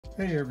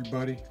Hey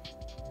everybody,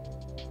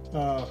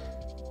 I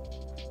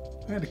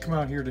had to come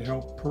out here to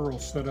help Pearl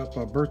set up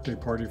a birthday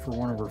party for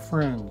one of her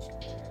friends,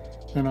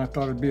 and I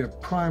thought it'd be a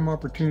prime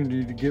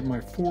opportunity to get my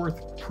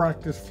fourth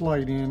practice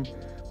flight in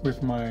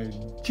with my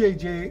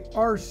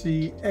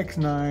JJRC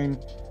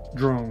X9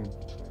 drone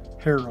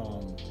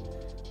Heron.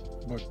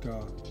 But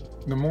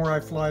the more I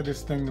fly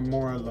this thing, the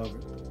more I love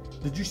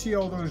it. Did you see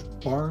all those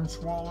barn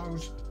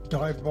swallows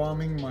dive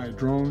bombing my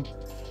drone?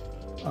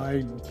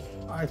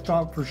 I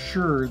thought for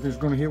sure it was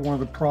going to hit one of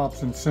the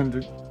props and send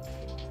it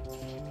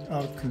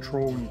out of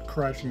control and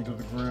crashing to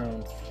the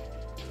ground.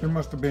 There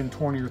must have been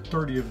 20 or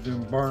 30 of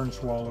them barn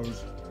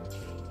swallows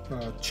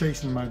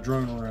chasing my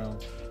drone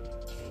around.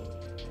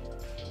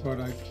 But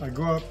I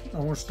go up, I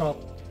want to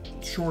stop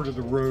short of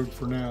the road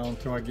for now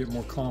until I get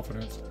more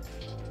confidence.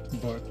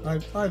 But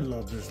I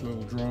love this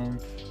little drone.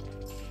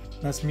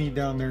 That's me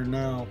down there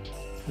now,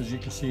 as you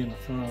can see in the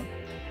front.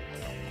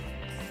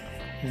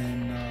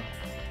 And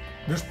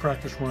this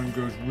practice run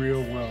goes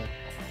real well.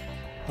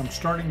 I'm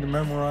starting to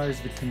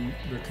memorize the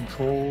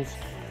controls,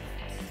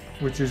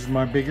 which is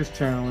my biggest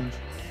challenge.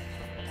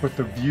 But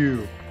the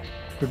view,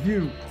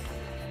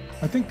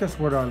 I think that's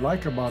what I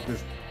like about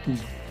this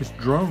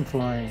drone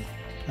flying.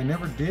 I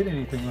never did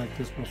anything like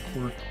this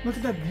before. Look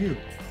at that view.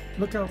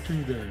 Look out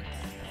through there,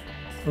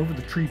 over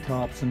the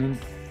treetops, and then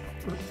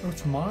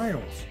it's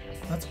miles.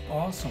 That's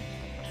awesome.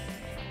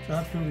 It's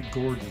absolutely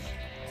gorgeous.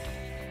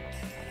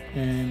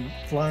 And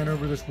flying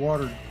over this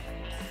water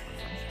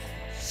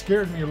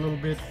scared me a little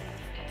bit,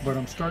 but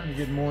I'm starting to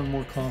get more and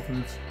more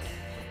confidence.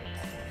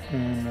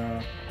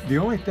 And the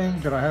only thing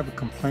that I have a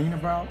complaint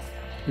about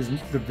is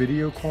the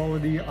video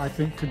quality. I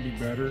think could be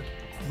better,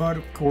 but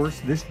of course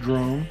this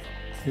drone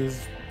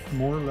is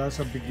more or less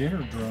a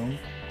beginner drone,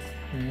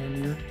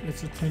 and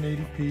it's a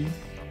 1080p.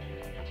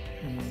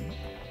 And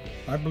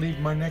I believe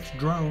my next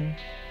drone,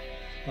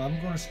 I'm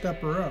going to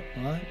step her up,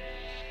 right?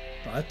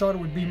 I thought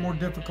it would be more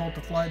difficult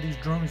to fly these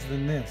drones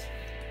than this.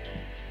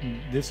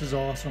 This is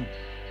awesome.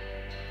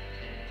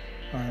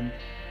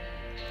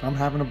 I'm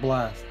having a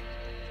blast.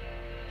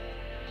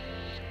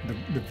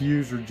 The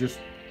views are just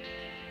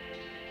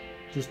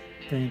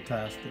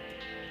fantastic.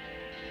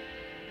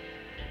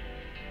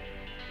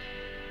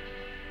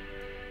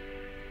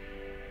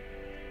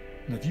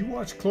 And if you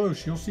watch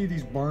close, you'll see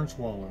these barn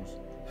swallows.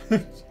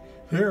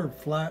 They're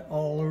flat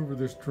all over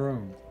this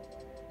drone.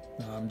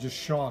 I'm just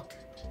shocked.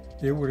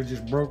 It would have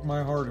just broke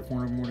my heart if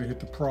one of them would have hit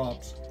the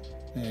props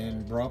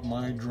and brought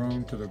my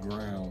drone to the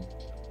ground.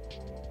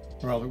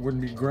 Well, it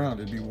wouldn't be ground,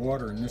 it'd be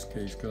water in this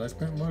case, because I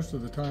spent most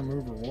of the time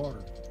over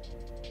water.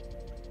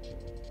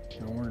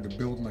 I wanted to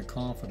build my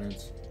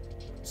confidence.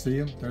 See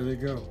them? There they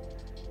go.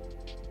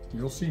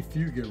 You'll see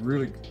few get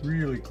really,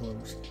 really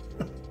close.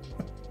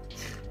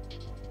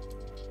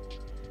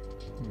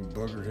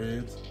 Bugger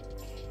heads.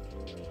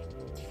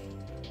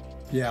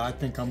 Yeah, I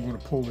think I'm going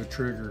to pull the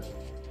trigger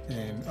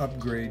and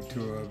upgrade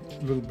to a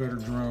little better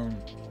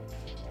drone.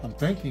 I'm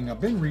thinking,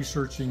 I've been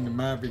researching the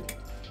Mavic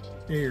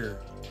Air.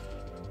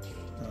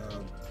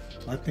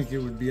 I think it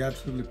would be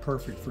absolutely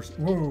perfect for,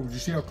 whoa, did you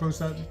see how close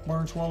that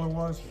barn swallow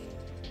was?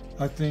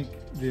 I think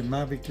the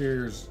Mavic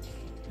Air is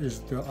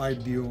the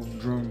ideal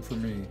drone for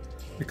me,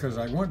 because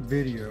I want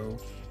video.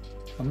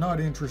 I'm not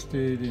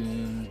interested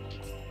in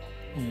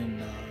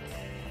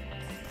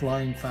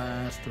flying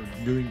fast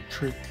or doing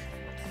trick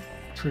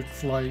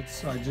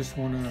flights. I just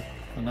want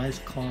a nice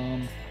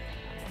calm,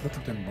 look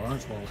at them barn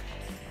swallows.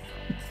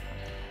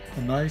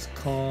 A nice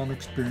calm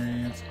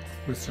experience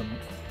with some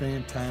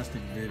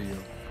fantastic video.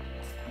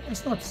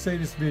 That's not to say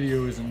this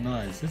video isn't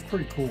nice. It's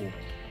pretty cool,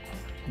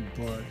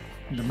 but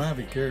the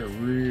Mavic Air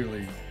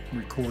really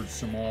records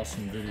some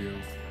awesome video.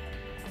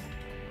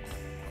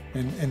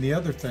 And the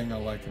other thing I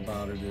like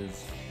about it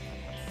is,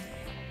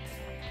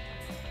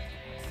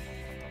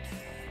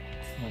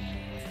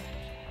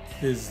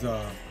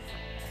 the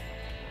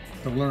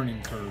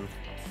learning curve.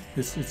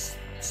 It's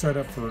set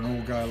up for an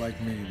old guy like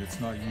me that's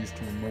not used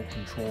to remote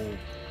control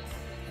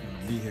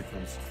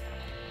vehicles.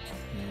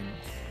 And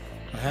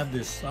I have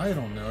this, I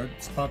don't know,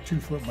 it's about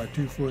 2 foot by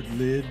 2 foot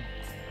lid,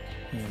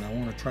 and I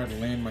want to try to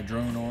land my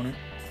drone on it,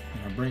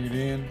 and I bring it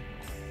in,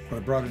 but I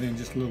brought it in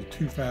just a little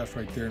too fast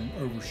right there and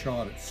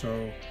overshot it.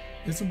 So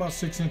it's about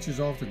 6 inches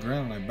off the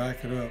ground, and I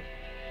back it up.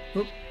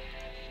 Oop.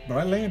 But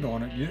I land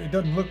on it. It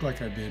doesn't look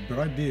like I did, but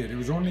I did. It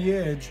was on the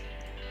edge,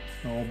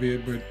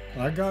 albeit, but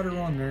I got her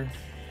on there.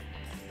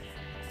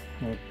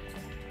 Well,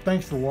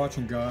 thanks for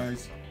watching,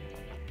 guys.